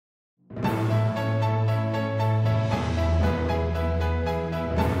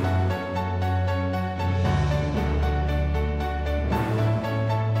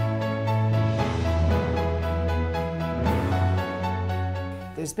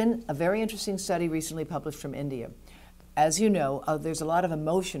There's been a very interesting study recently published from India. As you know, there's a lot of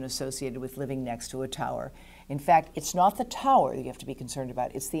emotion associated with living next to a tower. In fact, it's not the tower that you have to be concerned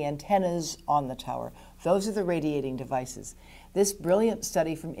about, it's the antennas on the tower. Those are the radiating devices. This brilliant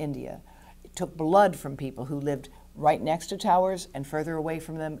study from India took blood from people who lived right next to towers and further away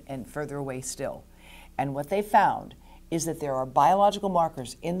from them and further away still. And what they found is that there are biological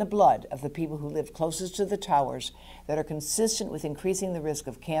markers in the blood of the people who lived closest to the towers that are consistent with increasing the risk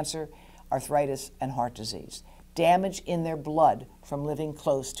of cancer, arthritis, and heart disease. Damage in their blood from living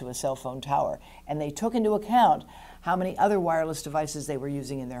close to a cell phone tower. And they took into account how many other wireless devices they were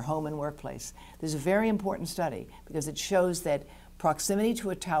using in their home and workplace. This is a very important study because it shows that proximity to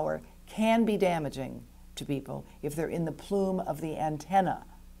a tower can be damaging to people if they're in the plume of the antenna.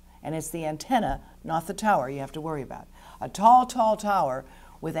 And it's the antenna, not the tower, you have to worry about. A tall, tall tower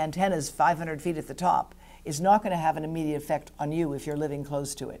with antennas 500 feet at the top is not going to have an immediate effect on you if you're living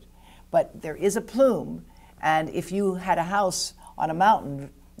close to it. But there is a plume, and if you had a house on a mountain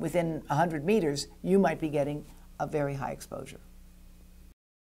within 100 meters, you might be getting a very high exposure.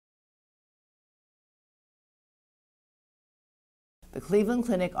 The Cleveland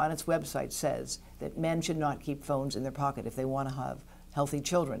Clinic on its website says that men should not keep phones in their pocket if they want to have healthy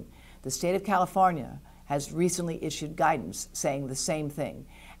children. The state of California has recently issued guidance saying the same thing,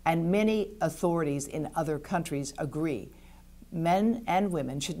 and many authorities in other countries agree. Men and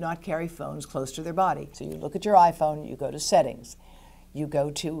women should not carry phones close to their body. So you look at your iPhone, you go to Settings, you go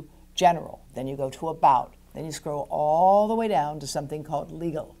to General, then you go to About, then you scroll all the way down to something called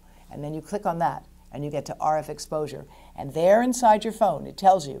Legal, and then you click on that, and you get to RF exposure. And there inside your phone, it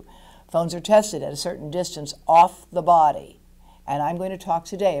tells you phones are tested at a certain distance off the body. And I'm going to talk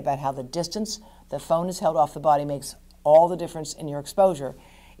today about how the distance the phone is held off the body makes all the difference in your exposure.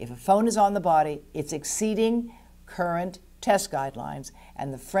 If a phone is on the body, it's exceeding current test guidelines,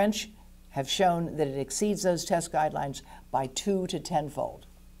 and the French have shown that it exceeds those test guidelines by 2 to 10-fold.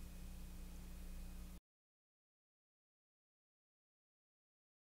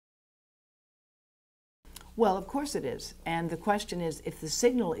 Well, of course it is. And the question is, if the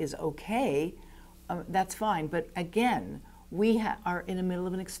signal is okay, that's fine. But again, we are in the middle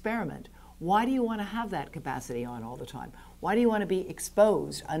of an experiment. Why do you want to have that capacity on all the time? Why do you want to be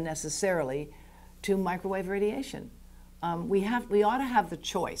exposed unnecessarily to microwave radiation? We ought to have the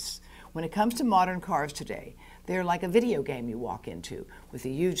choice. When it comes to modern cars today, they're like a video game you walk into with a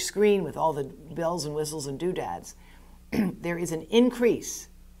huge screen with all the bells and whistles and doodads. There is an increase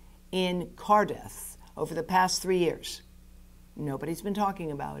in car deaths over the past 3 years. Nobody's been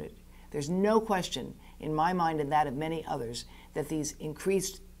talking about it. There's no question in my mind and that of many others that these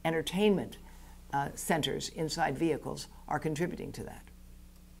increased entertainment centers inside vehicles are contributing to that.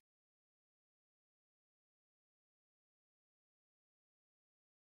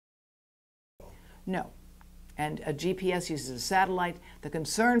 No. And a GPS uses a satellite. The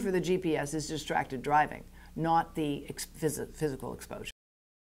concern for the GPS is distracted driving, not the physical exposure.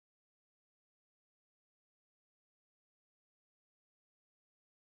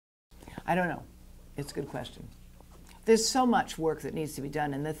 I don't know. It's a good question. There's so much work that needs to be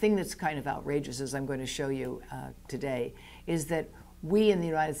done, and the thing that's kind of outrageous, as I'm going to show you today, is that we in the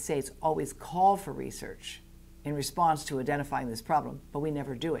United States always call for research in response to identifying this problem, but we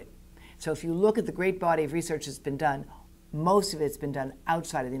never do it. So if you look at the great body of research that's been done, most of it's been done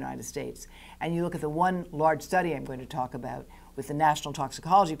outside of the United States. And you look at the one large study I'm going to talk about with the National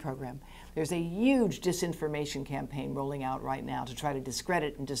Toxicology Program, there's a huge disinformation campaign rolling out right now to try to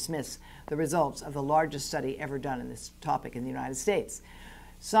discredit and dismiss the results of the largest study ever done in this topic in the United States.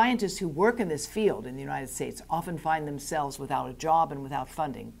 Scientists who work in this field in the United States often find themselves without a job and without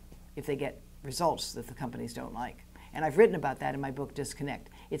funding if they get results that the companies don't like. And I've written about that in my book, Disconnect.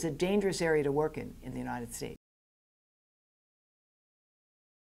 It's a dangerous area to work in the United States.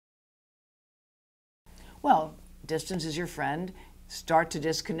 Well, distance is your friend. Start to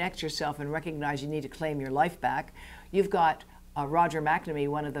disconnect yourself and recognize you need to claim your life back. You've got Roger McNamee,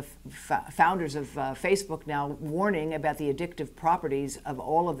 one of the founders of Facebook now, warning about the addictive properties of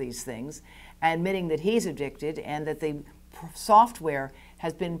all of these things, admitting that he's addicted and that the software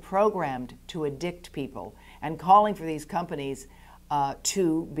has been programmed to addict people, and calling for these companies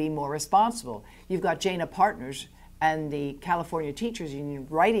to be more responsible. You've got Jana Partners and the California Teachers Union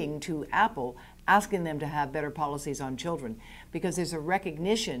writing to Apple asking them to have better policies on children, because there's a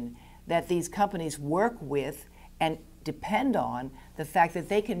recognition that these companies work with and depend on the fact that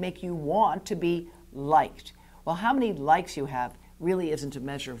they can make you want to be liked. Well, how many likes you have really isn't a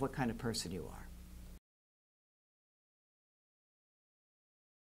measure of what kind of person you are.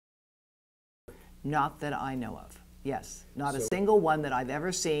 Not that I know of. Yes, not a single one that I've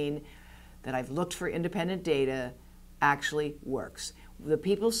ever seen that I've looked for independent data actually works. The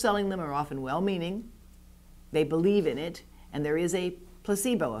people selling them are often well-meaning, they believe in it, and there is a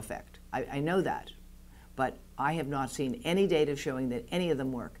placebo effect. I know that, but I have not seen any data showing that any of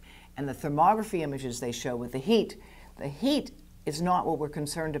them work. And the thermography images they show with the heat is not what we're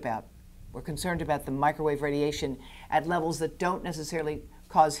concerned about. We're concerned about the microwave radiation at levels that don't necessarily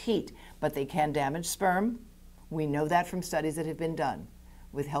cause heat, but they can damage sperm. We know that from studies that have been done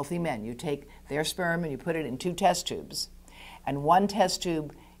with healthy men. You take their sperm and you put it in 2 test tubes, and one test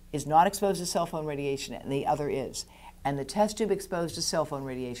tube is not exposed to cell phone radiation and the other is. And the test tube exposed to cell phone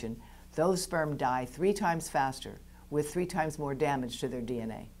radiation, those sperm die 3 times faster with 3 times more damage to their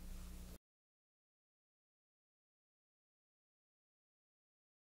DNA.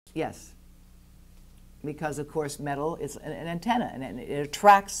 Yes, because of course metal is an antenna and it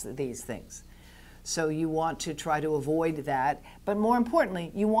attracts these things. So you want to try to avoid that, but more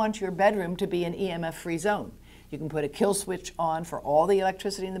importantly, you want your bedroom to be an EMF-free zone. You can put a kill switch on for all the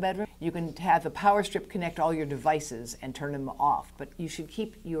electricity in the bedroom. You can have a power strip connect all your devices and turn them off, but you should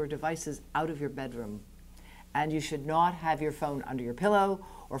keep your devices out of your bedroom. And you should not have your phone under your pillow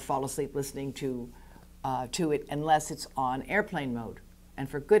or fall asleep listening to it unless it's on airplane mode. And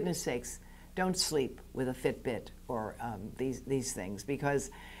for goodness sakes, don't sleep with a Fitbit or these things,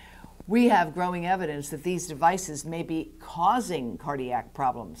 because we have growing evidence that these devices may be causing cardiac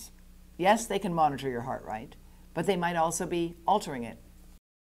problems. Yes, they can monitor your heart rate, but they might also be altering it.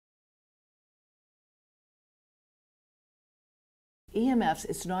 EMFs,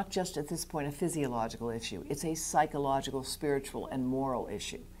 it's not just at this point a physiological issue, it's a psychological, spiritual, and moral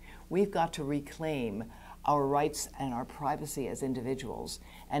issue. We've got to reclaim our rights and our privacy as individuals,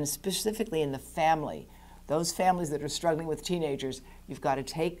 and specifically in the family. Those families that are struggling with teenagers, you've got to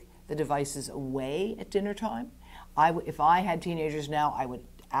take the devices away at dinner time. If I had teenagers now, I would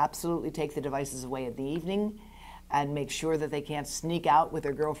absolutely take the devices away in the evening and make sure that they can't sneak out with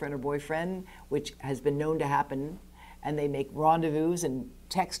their girlfriend or boyfriend, which has been known to happen, and they make rendezvous and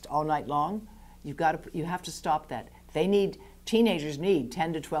text all night long. You have to stop that. Teenagers need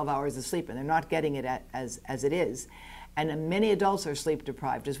 10 to 12 hours of sleep, and they're not getting it as it is. And many adults are sleep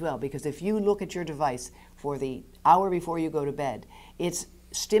deprived as well, because if you look at your device for the hour before you go to bed, it's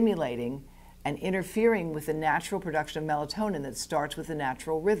stimulating and interfering with the natural production of melatonin that starts with the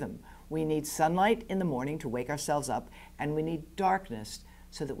natural rhythm. We need sunlight in the morning to wake ourselves up, and we need darkness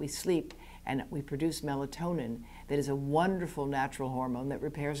so that we sleep and we produce melatonin that is a wonderful natural hormone that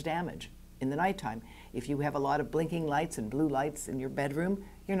repairs damage in the nighttime. If you have a lot of blinking lights and blue lights in your bedroom,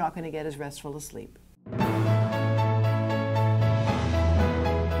 you're not going to get as restful a sleep.